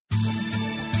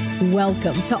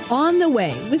Welcome to On the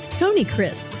Way with Tony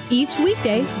Crisp. Each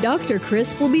weekday, Dr.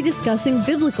 Crisp will be discussing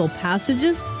biblical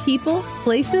passages, people,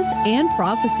 places, and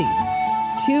prophecies.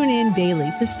 Tune in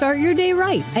daily to start your day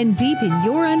right and deepen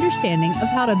your understanding of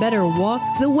how to better walk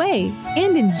the way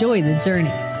and enjoy the journey.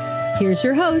 Here's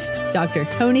your host, Dr.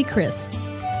 Tony Crisp.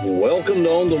 Welcome to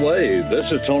On the Way.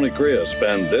 This is Tony Crisp,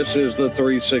 and this is the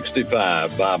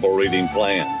 365 Bible Reading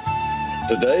Plan.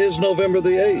 Today is November the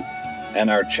 8th. And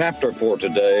our chapter for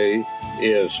today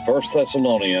is 1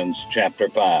 Thessalonians chapter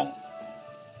 5.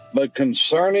 But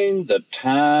concerning the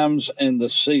times and the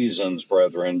seasons,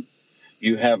 brethren,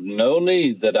 you have no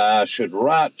need that I should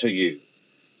write to you.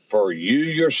 For you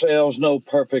yourselves know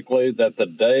perfectly that the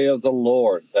day of the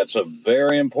Lord, that's a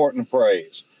very important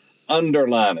phrase.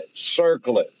 Underline it,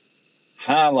 circle it,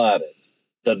 highlight it.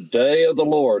 The day of the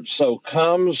Lord so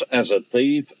comes as a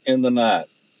thief in the night.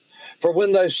 For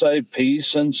when they say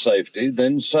peace and safety,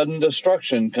 then sudden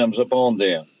destruction comes upon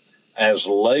them, as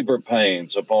labor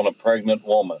pains upon a pregnant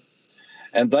woman.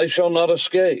 And they shall not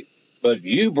escape. But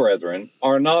you, brethren,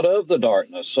 are not of the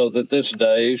darkness, so that this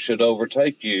day should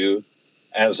overtake you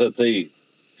as a thief.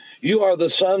 You are the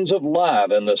sons of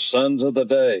light and the sons of the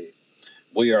day.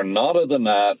 We are not of the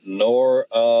night, nor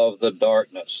of the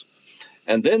darkness.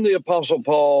 And then the Apostle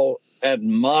Paul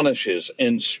admonishes,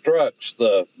 instructs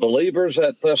the believers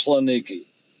at Thessaloniki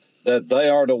that they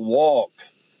are to walk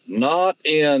not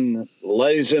in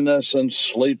laziness and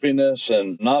sleepiness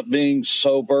and not being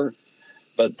sober,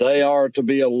 but they are to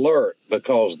be alert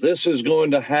because this is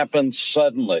going to happen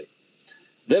suddenly.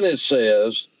 Then it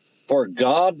says, for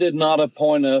God did not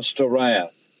appoint us to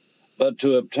wrath, but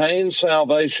to obtain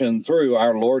salvation through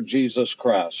our Lord Jesus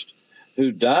Christ, who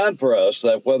died for us,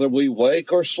 that whether we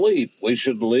wake or sleep, we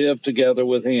should live together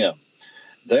with him.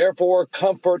 Therefore,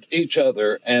 comfort each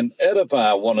other and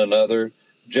edify one another,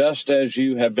 just as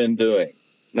you have been doing.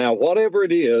 Now, whatever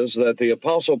it is that the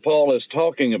Apostle Paul is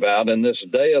talking about in this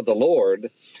day of the Lord,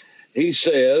 he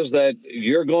says that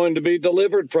you're going to be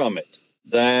delivered from it,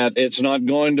 that it's not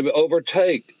going to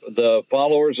overtake the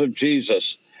followers of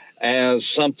Jesus as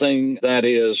something that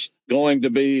is going to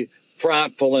be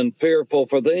frightful and fearful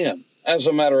for them. As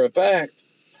a matter of fact,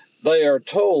 they are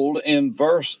told in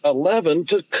verse 11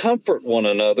 to comfort one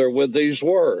another with these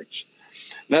words.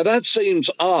 Now, that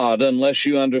seems odd unless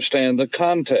you understand the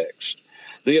context.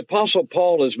 The Apostle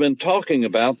Paul has been talking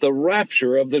about the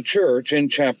rapture of the church in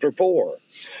chapter 4.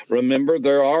 Remember,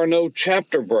 there are no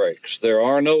chapter breaks. There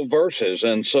are no verses.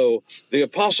 And so the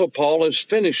Apostle Paul is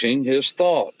finishing his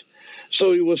thought.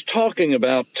 So he was talking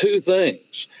about two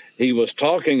things. He was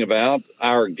talking about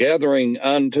our gathering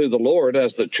unto the Lord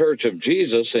as the church of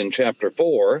Jesus in chapter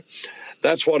 4.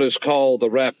 That's what is called the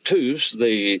raptus,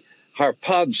 the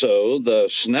harpazo, the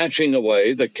snatching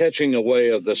away, the catching away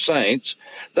of the saints.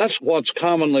 That's what's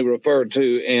commonly referred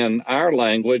to in our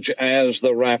language as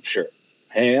the rapture.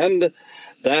 And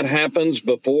that happens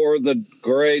before the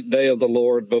great day of the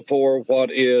Lord, before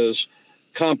what is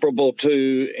comparable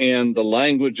to, in the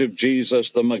language of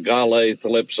Jesus, the megale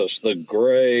thlipsis, the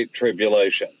great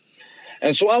tribulation.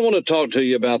 And so I want to talk to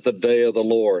you about the day of the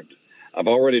Lord. I've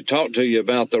already talked to you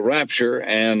about the rapture,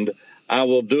 and I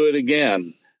will do it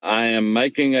again. I am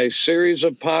making a series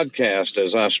of podcasts,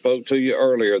 as I spoke to you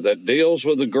earlier, that deals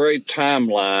with the great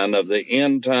timeline of the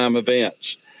end time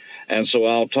events. And so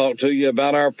I'll talk to you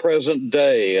about our present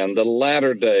day and the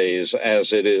latter days,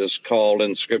 as it is called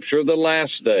in Scripture, the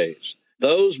last days.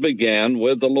 Those began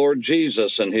with the Lord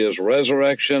Jesus and his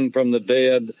resurrection from the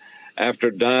dead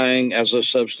after dying as a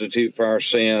substitute for our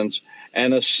sins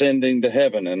and ascending to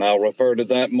heaven. And I'll refer to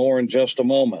that more in just a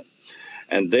moment.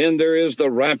 And then there is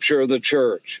the rapture of the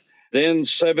church. Then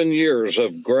 7 years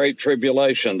of great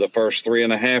tribulation, the first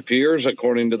 3.5 years,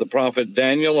 according to the prophet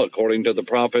Daniel, according to the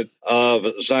prophet of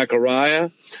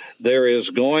Zechariah. There is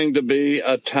going to be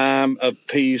a time of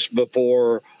peace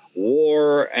before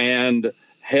war and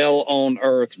hell on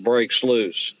earth breaks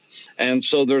loose. And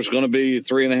so there's going to be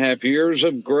 3.5 years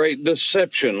of great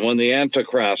deception when the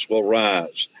Antichrist will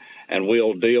rise. And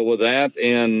we'll deal with that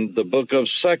in the book of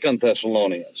 2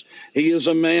 Thessalonians. He is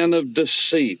a man of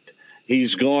deceit.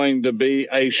 He's going to be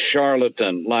a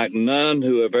charlatan like none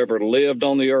who have ever lived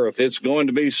on the earth. It's going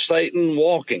to be Satan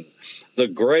walking, the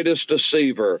greatest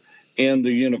deceiver in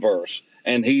the universe.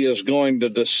 And he is going to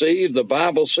deceive. The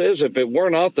Bible says if it were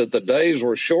not that the days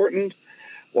were shortened,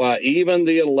 why, even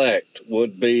the elect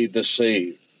would be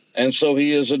deceived. And so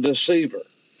he is a deceiver.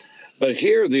 But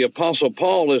here the Apostle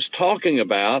Paul is talking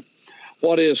about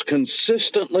what is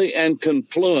consistently and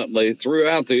confluently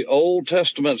throughout the Old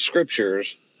Testament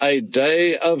scriptures a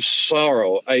day of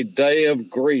sorrow, a day of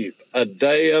grief, a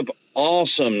day of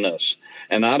awesomeness.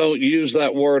 And I don't use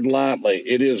that word lightly.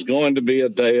 It is going to be a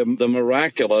day of the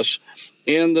miraculous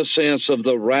in the sense of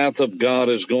the wrath of God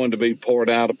is going to be poured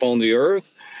out upon the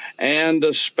earth, and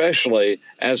especially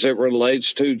as it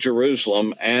relates to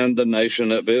Jerusalem and the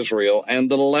nation of Israel and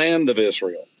the land of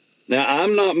Israel. Now,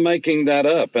 I'm not making that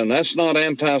up, and that's not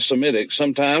anti-Semitic.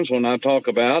 Sometimes when I talk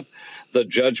about the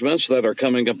judgments that are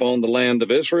coming upon the land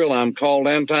of Israel, I'm called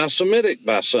anti-Semitic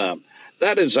by some.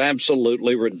 That is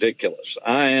absolutely ridiculous.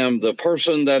 I am the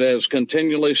person that has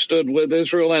continually stood with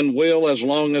Israel and will as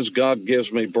long as God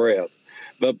gives me breath.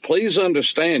 But please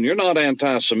understand, you're not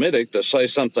anti-Semitic to say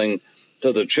something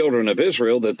to the children of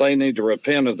Israel that they need to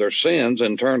repent of their sins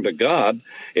and turn to God.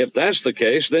 If that's the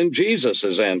case, then Jesus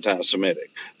is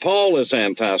anti-Semitic. Paul is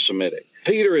anti-Semitic.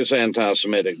 Peter is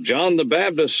anti-Semitic. John the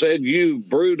Baptist said, "You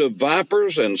brood of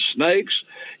vipers and snakes,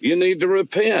 you need to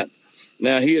repent."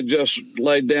 Now, he had just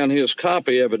laid down his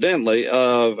copy, evidently,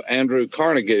 of Andrew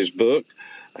Carnegie's book,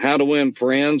 How to Win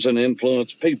Friends and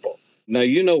Influence People. Now,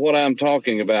 you know what I'm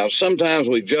talking about. Sometimes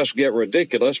we just get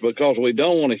ridiculous because we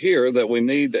don't want to hear that we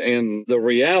need, in the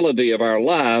reality of our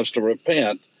lives, to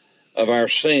repent of our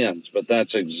sins. But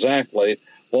that's exactly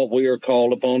what we are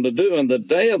called upon to do. And the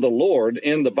day of the Lord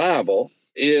in the Bible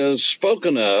is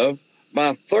spoken of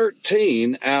by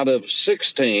 13 out of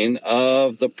 16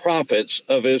 of the prophets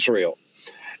of Israel.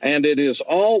 And it is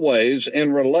always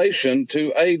in relation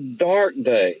to a dark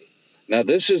day. Now,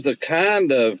 this is the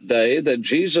kind of day that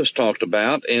Jesus talked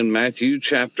about in Matthew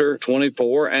chapter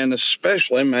 24 and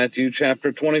especially Matthew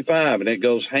chapter 25. And it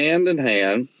goes hand in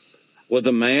hand with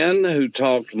a man who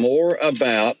talked more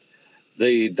about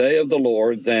the day of the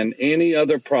Lord than any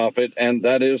other prophet, and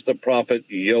that is the prophet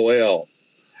Joel.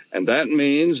 And that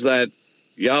means that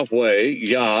Yahweh,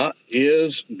 Yah,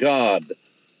 is God.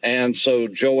 And so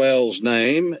Joel's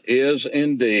name is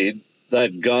indeed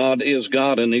that God is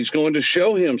God, and he's going to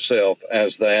show himself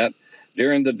as that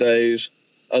during the days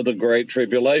of the Great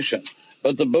Tribulation.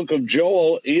 But the book of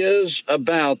Joel is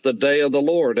about the day of the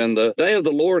Lord, and the day of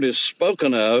the Lord is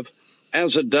spoken of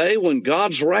as a day when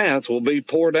God's wrath will be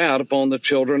poured out upon the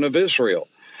children of Israel.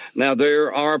 Now,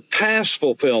 there are past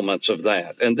fulfillments of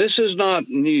that, and this is not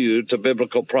new to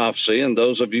biblical prophecy, and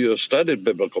those of you who have studied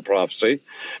biblical prophecy,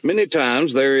 many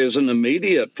times there is an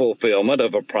immediate fulfillment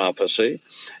of a prophecy,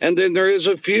 and then there is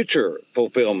a future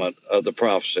fulfillment of the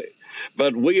prophecy.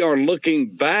 But we are looking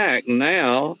back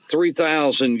now,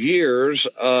 3,000 years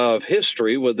of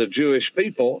history with the Jewish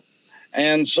people,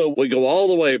 and so we go all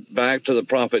the way back to the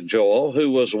prophet Joel,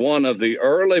 who was one of the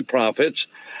early prophets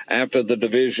after the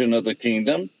division of the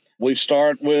kingdom. We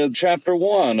start with chapter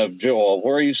 1 of Joel,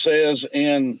 where he says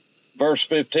in verse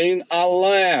 15,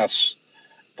 "Alas,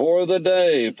 for the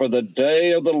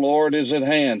day of the Lord is at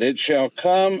hand. It shall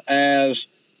come as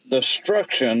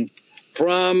destruction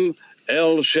from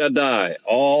El Shaddai,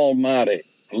 Almighty."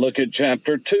 Look at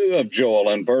chapter 2 of Joel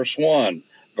and verse 1.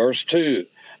 Verse 2,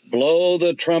 "Blow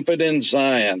the trumpet in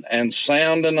Zion and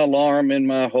sound an alarm in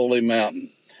my holy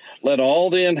mountain. Let all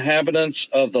the inhabitants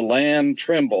of the land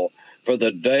tremble, for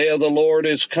the day of the Lord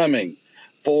is coming,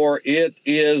 for it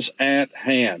is at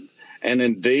hand." And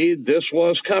indeed, this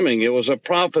was coming. It was a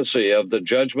prophecy of the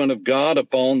judgment of God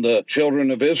upon the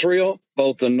children of Israel,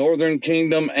 both the northern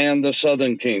kingdom and the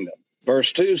southern kingdom.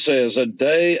 Verse 2 says, "A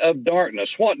day of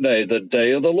darkness." What day? The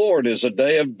day of the Lord is a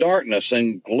day of darkness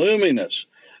and gloominess,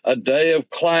 a day of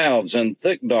clouds and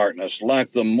thick darkness,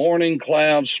 like the morning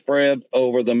clouds spread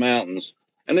over the mountains.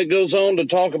 And it goes on to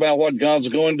talk about what God's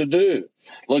going to do.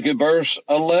 Look at verse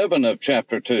 11 of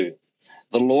chapter 2.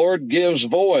 "The Lord gives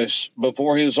voice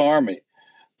before his army,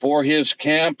 for his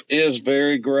camp is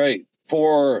very great.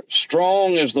 For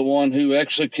strong is the one who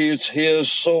executes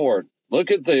his sword."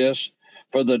 Look at this.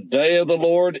 "For the day of the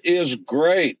Lord is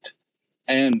great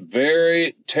and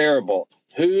very terrible.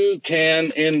 Who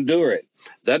can endure it?"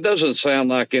 That doesn't sound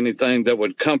like anything that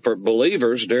would comfort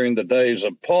believers during the days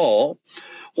of Paul.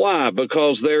 Why?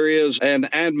 Because there is an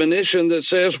admonition that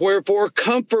says, "Wherefore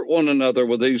comfort one another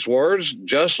with these words,"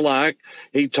 just like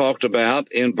he talked about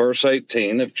in verse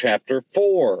 18 of chapter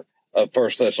 4 of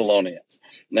 1 Thessalonians.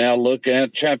 Now look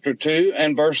at chapter 2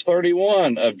 and verse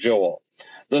 31 of Joel.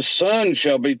 "The sun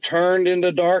shall be turned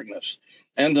into darkness,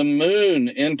 and the moon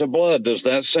into blood." Does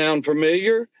that sound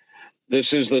familiar?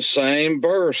 This is the same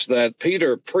verse that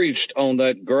Peter preached on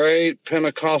that great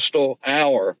Pentecostal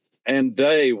hour and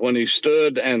day when he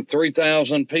stood and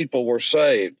 3,000 people were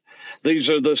saved. These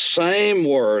are the same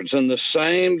words and the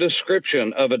same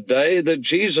description of a day that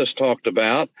Jesus talked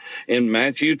about in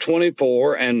Matthew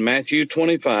 24 and Matthew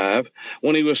 25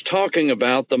 when he was talking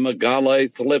about the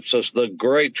Megale Thlipsis, the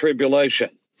Great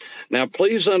Tribulation. Now,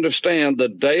 please understand the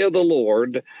day of the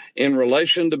Lord in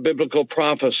relation to biblical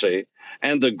prophecy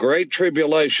and the Great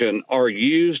Tribulation are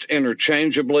used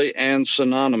interchangeably and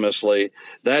synonymously.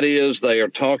 That is, they are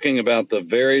talking about the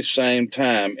very same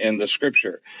time in the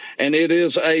Scripture. And it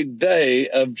is a day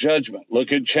of judgment.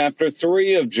 Look at chapter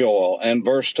 3 of Joel and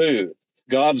verse 2.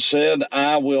 God said,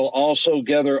 I will also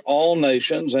gather all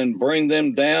nations and bring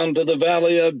them down to the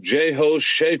valley of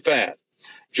Jehoshaphat.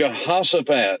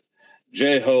 Jehoshaphat.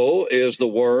 Jeho is the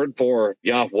word for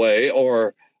Yahweh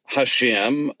or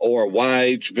Hashem or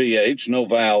YHVH. No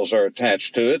vowels are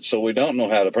attached to it, so we don't know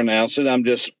how to pronounce it. I'm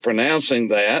just pronouncing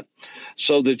that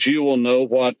so that you will know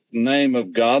what name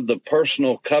of God, the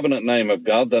personal covenant name of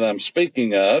God that I'm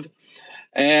speaking of.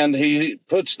 And he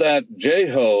puts that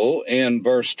Jeho in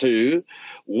verse 2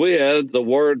 with the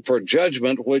word for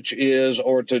judgment, which is,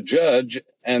 or to judge,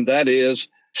 and that is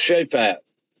Shaphat.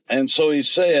 And so he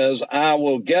says, I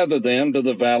will gather them to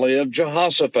the valley of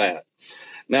Jehoshaphat.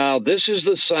 Now, this is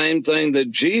the same thing that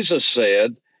Jesus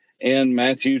said in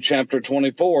Matthew chapter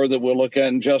 24 that we'll look at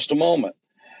in just a moment.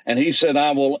 And he said,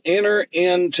 I will enter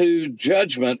into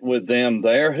judgment with them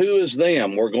there. Who is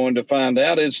them? We're going to find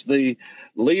out. It's the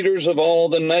leaders of all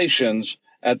the nations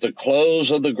at the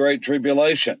close of the Great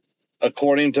Tribulation,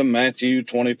 according to Matthew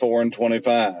 24 and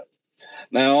 25.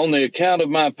 Now, on the account of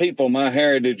my people, my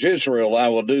heritage Israel, I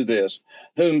will do this,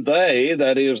 whom they,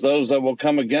 that is, those that will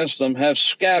come against them, have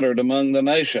scattered among the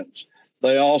nations.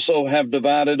 They also have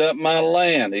divided up my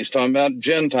land. He's talking about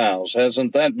Gentiles.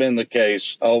 Hasn't that been the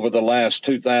case over the last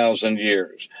 2,000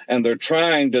 years? And they're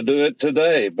trying to do it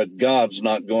today, but God's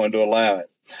not going to allow it.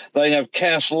 They have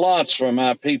cast lots for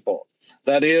my people.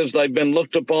 That is, they've been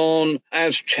looked upon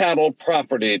as chattel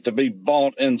property to be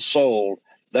bought and sold.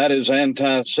 That is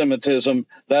anti-Semitism.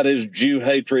 That is Jew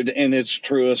hatred in its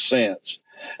truest sense.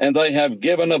 And they have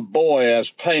given a boy as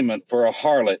payment for a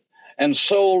harlot and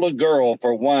sold a girl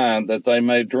for wine that they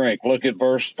may drink. Look at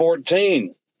verse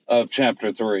 14 of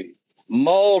chapter 3.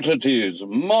 Multitudes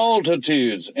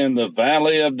in the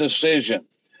valley of decision.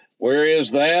 Where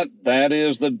is that? That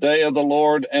is the day of the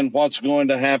Lord and what's going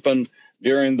to happen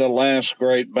during the last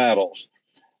great battles.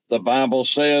 The Bible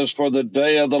says, for the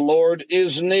day of the Lord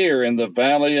is near in the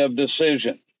valley of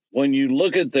decision. When you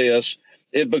look at this,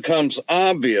 it becomes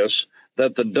obvious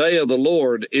that the day of the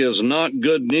Lord is not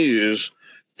good news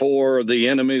for the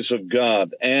enemies of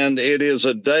God, and it is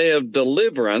a day of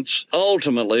deliverance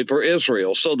ultimately for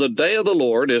Israel. So the day of the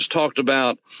Lord is talked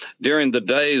about during the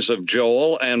days of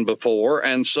Joel and before,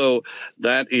 and so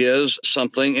that is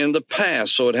something in the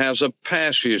past, so it has a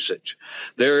past usage.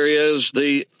 There is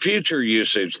the future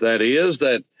usage, that is,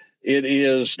 that it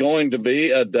is going to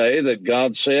be a day that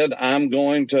God said, I'm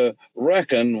going to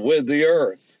reckon with the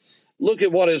earth. Look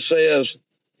at what it says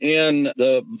in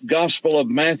the Gospel of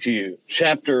Matthew,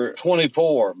 chapter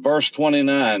 24, verse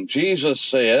 29. Jesus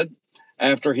said,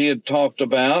 after he had talked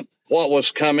about what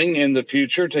was coming in the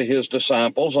future to his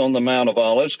disciples on the Mount of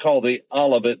Olives, called the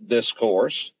Olivet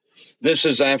Discourse. This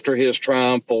is after his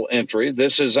triumphal entry.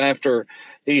 This is after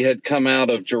he had come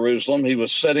out of Jerusalem. He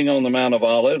was sitting on the Mount of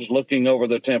Olives, looking over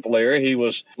the temple area. He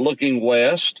was looking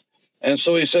west. And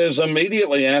so he says,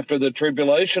 immediately after the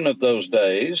tribulation of those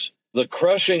days, the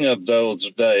crushing of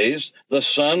those days, the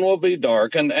sun will be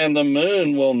darkened and the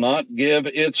moon will not give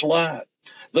its light.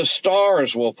 The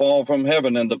stars will fall from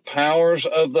heaven and the powers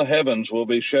of the heavens will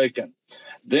be shaken.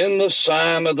 Then the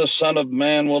sign of the Son of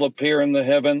Man will appear in the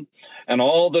heaven, and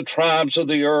all the tribes of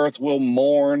the earth will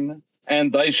mourn,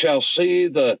 and they shall see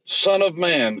the Son of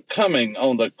Man coming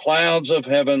on the clouds of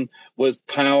heaven with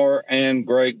power and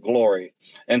great glory.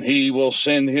 And he will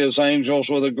send his angels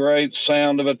with a great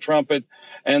sound of a trumpet,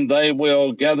 and they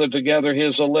will gather together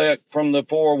his elect from the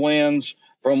four winds,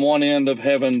 from one end of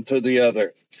heaven to the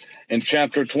other. In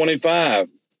chapter 25,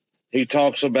 he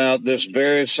talks about this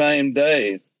very same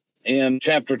day. In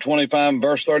chapter 25,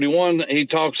 verse 31, he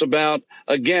talks about,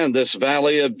 again, this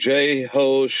valley of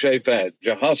Jehoshaphat,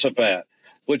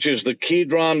 which is the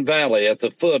Kidron Valley at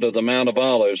the foot of the Mount of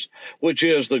Olives, which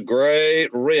is the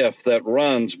great rift that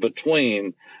runs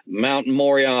between Mount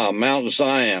Moriah, Mount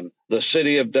Zion, the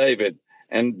city of David,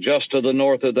 and just to the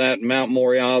north of that, Mount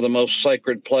Moriah, the most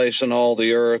sacred place in all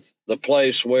the earth, the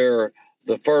place where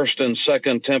the first and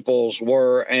second temples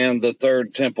were, and the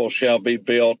third temple shall be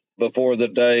built before the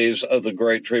days of the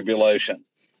Great Tribulation.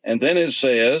 And then it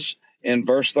says in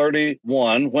verse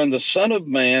 31, when the Son of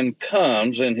Man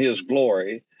comes in his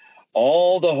glory,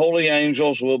 all the holy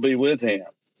angels will be with him.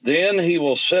 Then he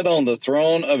will sit on the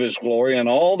throne of his glory, and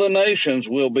all the nations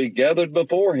will be gathered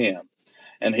before him.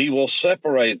 And he will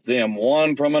separate them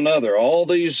one from another. All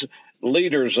these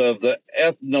leaders of the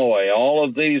ethnoi, all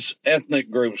of these ethnic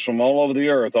groups from all over the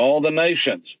earth, all the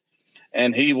nations.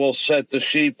 And he will set the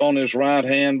sheep on his right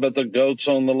hand, but the goats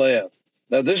on the left.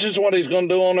 Now, this is what he's going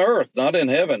to do on earth, not in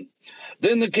heaven.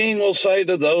 Then the king will say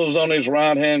to those on his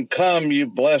right hand, "Come, you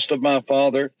blessed of my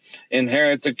Father,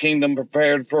 inherit the kingdom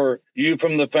prepared for you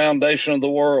from the foundation of the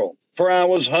world. For I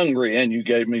was hungry, and you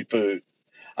gave me food.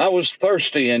 I was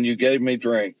thirsty, and you gave me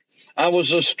drink. I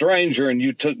was a stranger, and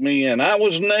you took me in. I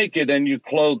was naked, and you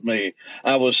clothed me.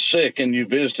 I was sick, and you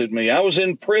visited me. I was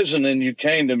in prison, and you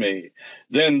came to me."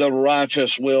 Then the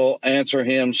righteous will answer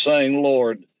him, saying,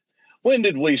 "Lord, when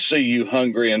did we see you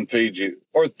hungry and feed you,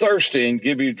 or thirsty and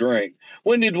give you drink?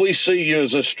 When did we see you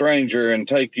as a stranger and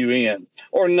take you in,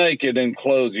 or naked and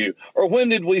clothe you? Or when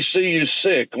did we see you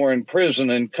sick or in prison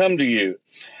and come to you?"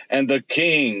 And the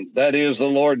King, that is the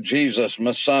Lord Jesus,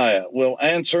 Messiah, will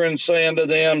answer and say unto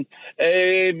them,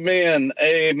 "Amen,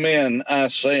 amen, I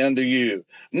say unto you,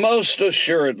 most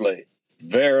assuredly,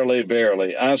 verily,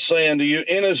 verily, I say unto you,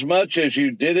 inasmuch as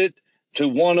you did it to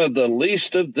one of the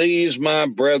least of these, my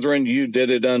brethren, you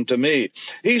did it unto me."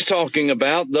 He's talking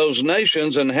about those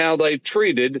nations and how they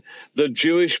treated the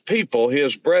Jewish people,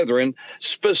 his brethren,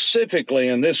 specifically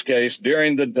in this case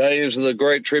during the days of the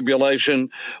Great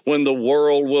Tribulation, when the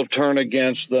world will turn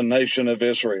against the nation of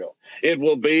Israel. It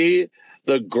will be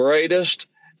the greatest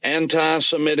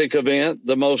anti-Semitic event,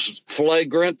 the most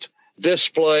flagrant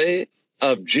display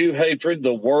of Jew hatred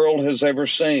the world has ever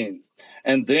seen.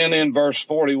 And then in verse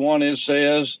 41 it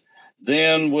says,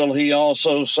 "Then will he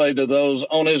also say to those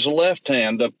on his left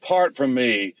hand, Depart from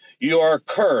me, you are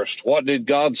cursed." What did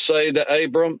God say to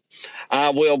Abram?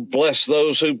 "I will bless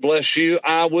those who bless you.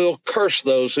 I will curse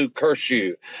those who curse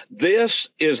you." This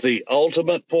is the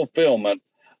ultimate fulfillment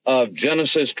of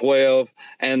Genesis 12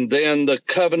 and then the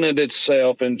covenant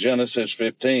itself in Genesis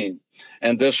 15.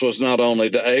 And this was not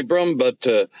only to Abram, but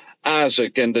to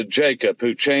Isaac and to Jacob,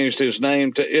 who changed his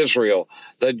name to Israel,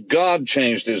 that God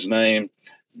changed his name.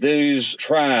 These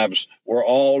tribes were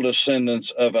all descendants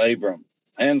of Abram.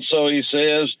 And so he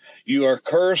says, "You are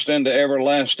cursed into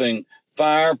everlasting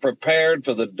fire, prepared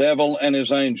for the devil and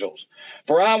his angels.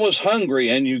 For I was hungry,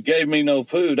 and you gave me no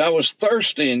food. I was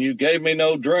thirsty, and you gave me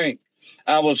no drink.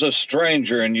 I was a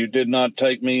stranger, and you did not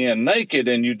take me in. Naked,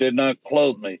 and you did not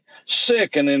clothe me.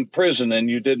 Sick and in prison, and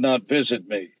you did not visit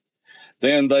me."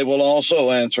 Then they will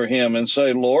also answer him and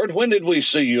say, "Lord, when did we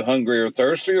see you hungry or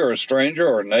thirsty or a stranger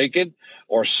or naked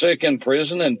or sick in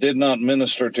prison and did not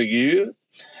minister to you?"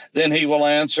 Then he will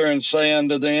answer and say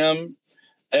unto them,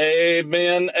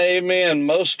 "Amen, amen,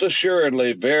 most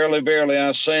assuredly, verily, verily,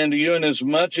 I say unto you,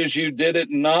 inasmuch as you did it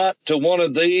not to one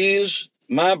of these,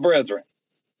 my brethren,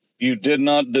 you did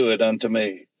not do it unto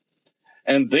me.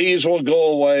 And these will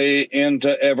go away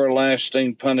into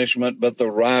everlasting punishment, but the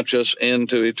righteous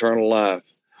into eternal life."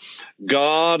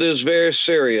 God is very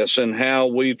serious in how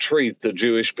we treat the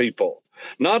Jewish people,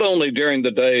 not only during the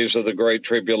days of the Great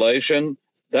Tribulation,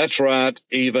 that's right,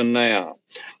 even now.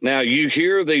 Now, you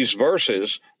hear these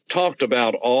verses talked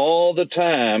about all the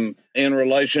time in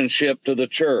relationship to the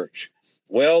church.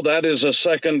 Well, that is a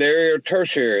secondary or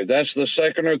tertiary. That's the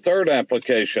second or third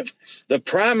application. The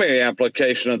primary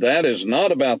application of that is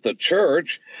not about the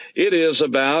church. It is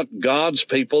about God's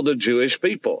people, the Jewish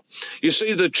people. You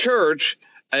see, the church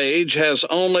age has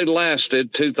only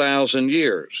lasted 2,000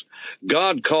 years.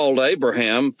 God called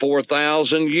Abraham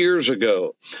 4,000 years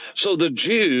ago. So the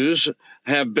Jews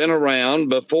have been around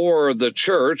before the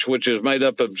church, which is made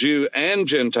up of Jew and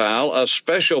Gentile, a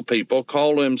special people,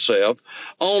 called himself,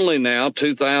 only now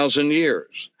 2,000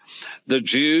 years. The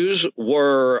Jews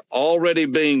were already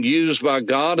being used by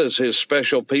God as his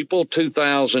special people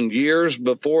 2,000 years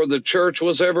before the church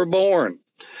was ever born.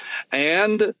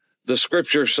 And the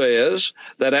scripture says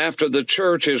that after the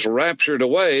church is raptured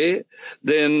away,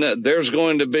 then there's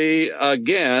going to be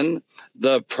again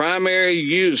the primary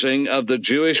using of the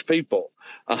Jewish people.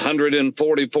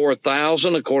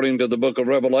 144,000, according to the book of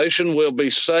Revelation, will be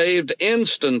saved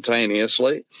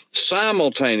instantaneously,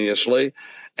 simultaneously,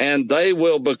 and they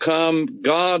will become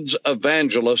God's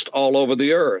evangelists all over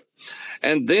the earth.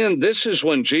 And then this is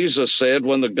when Jesus said,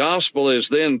 when the gospel is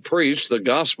then preached, the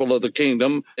gospel of the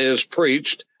kingdom is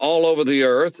preached all over the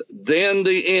earth, then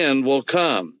the end will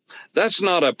come. That's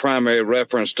not a primary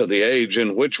reference to the age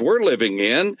in which we're living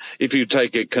in, if you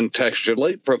take it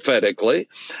contextually, prophetically.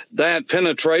 That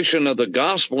penetration of the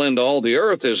gospel into all the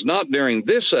earth is not during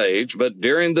this age, but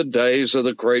during the days of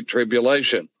the Great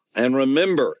Tribulation. And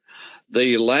remember,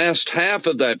 the last half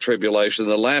of that tribulation,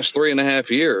 the last 3.5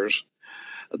 years,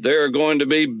 there are going to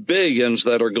be billions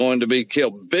that are going to be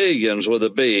killed, billions with a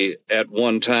B, at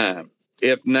one time.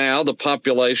 If now the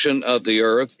population of the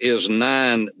earth is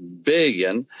 9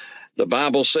 billion, the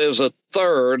Bible says a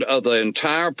third of the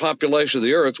entire population of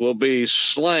the earth will be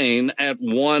slain at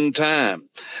one time.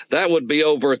 That would be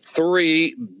over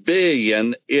 3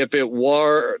 billion if it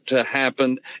were to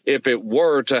happen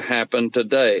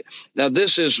today. Now,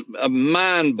 this is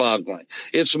mind-boggling.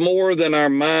 It's more than our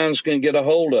minds can get a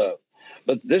hold of.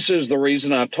 But this is the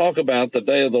reason I talk about the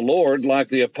day of the Lord like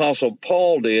the Apostle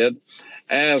Paul did,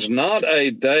 as not a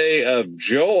day of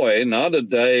joy, not a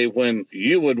day when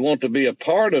you would want to be a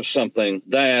part of something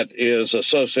that is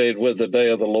associated with the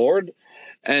day of the Lord.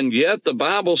 And yet the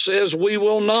Bible says we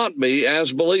will not be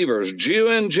as believers, Jew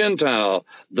and Gentile,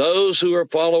 those who are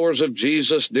followers of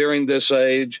Jesus during this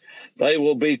age, they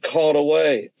will be caught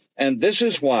away. And this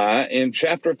is why in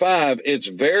chapter 5, it's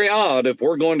very odd if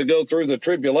we're going to go through the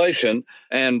tribulation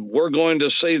and we're going to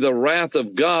see the wrath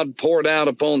of God poured out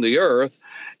upon the earth.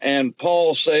 And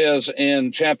Paul says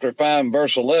in chapter 5,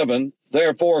 verse 11,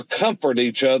 therefore comfort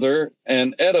each other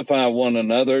and edify one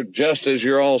another, just as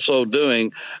you're also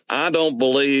doing. I don't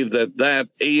believe that that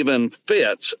even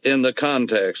fits in the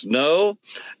context. No,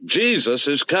 Jesus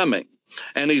is coming,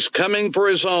 and he's coming for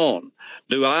his own.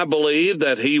 Do I believe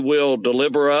that he will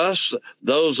deliver us,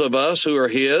 those of us who are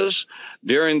his,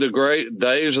 during the great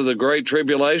days of the Great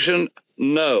Tribulation?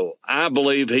 No, I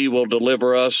believe he will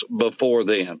deliver us before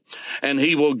then. And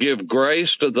he will give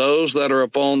grace to those that are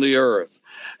upon the earth.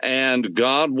 And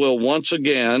God will once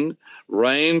again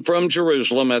reign from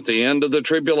Jerusalem at the end of the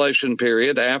tribulation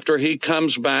period. After he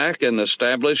comes back and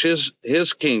establishes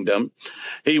his kingdom,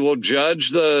 he will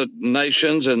judge the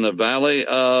nations in the valley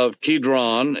of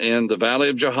Kidron, in the valley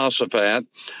of Jehoshaphat,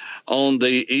 on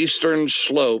the eastern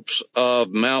slopes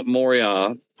of Mount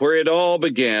Moriah, where it all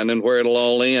began and where it'll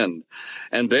all end.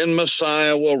 And then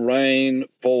Messiah will reign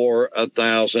for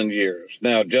 1,000 years.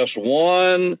 Now, just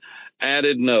one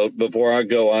added note before I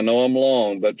go. I know I'm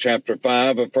long, but chapter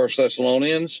 5 of 1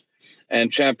 Thessalonians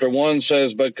and chapter 1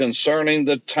 says, but concerning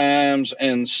the times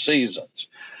and seasons.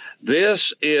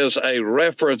 This is a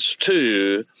reference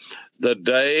to the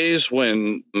days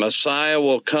when Messiah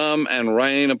will come and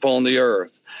reign upon the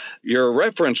earth. Your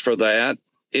reference for that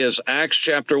is Acts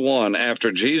chapter 1,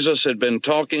 after Jesus had been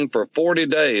talking for 40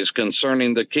 days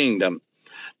concerning the kingdom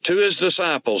to his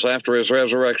disciples after his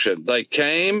resurrection. They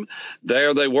came,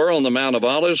 there they were on the Mount of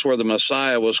Olives where the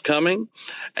Messiah was coming,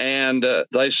 and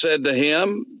they said to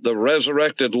him, the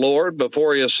resurrected Lord,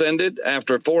 before he ascended,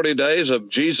 after 40 days of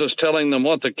Jesus telling them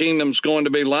what the kingdom's going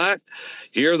to be like,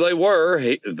 here they were.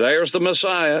 There's the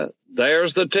Messiah,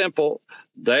 there's the temple,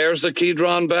 there's the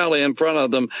Kidron Valley in front of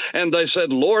them. And they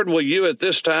said, Lord, will you at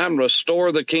this time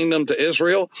restore the kingdom to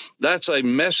Israel? That's a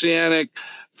messianic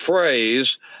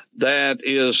phrase that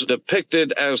is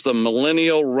depicted as the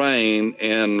millennial reign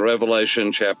in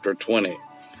Revelation chapter 20.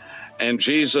 And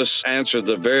Jesus answered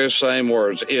the very same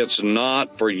words. It's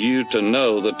not for you to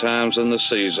know the times and the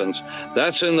seasons.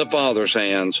 That's in the Father's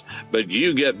hands, but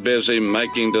you get busy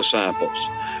making disciples.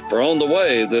 For On the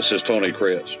Way, this is Tony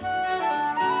Crisp.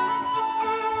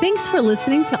 Thanks for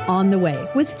listening to On the Way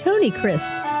with Tony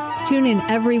Crisp. Tune in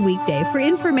every weekday for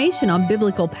information on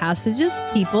biblical passages,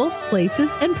 people,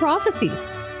 places, and prophecies.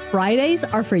 Fridays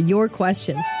are for your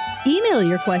questions. Email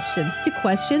your questions to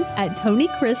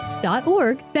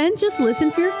questions@tonycrisp.org. Then just listen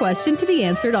for your question to be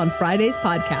answered on Friday's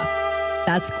podcast.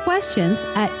 That's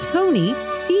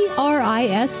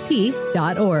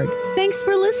questions@tonycrisp.org. Thanks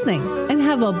for listening and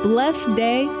have a blessed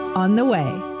day on the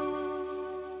way.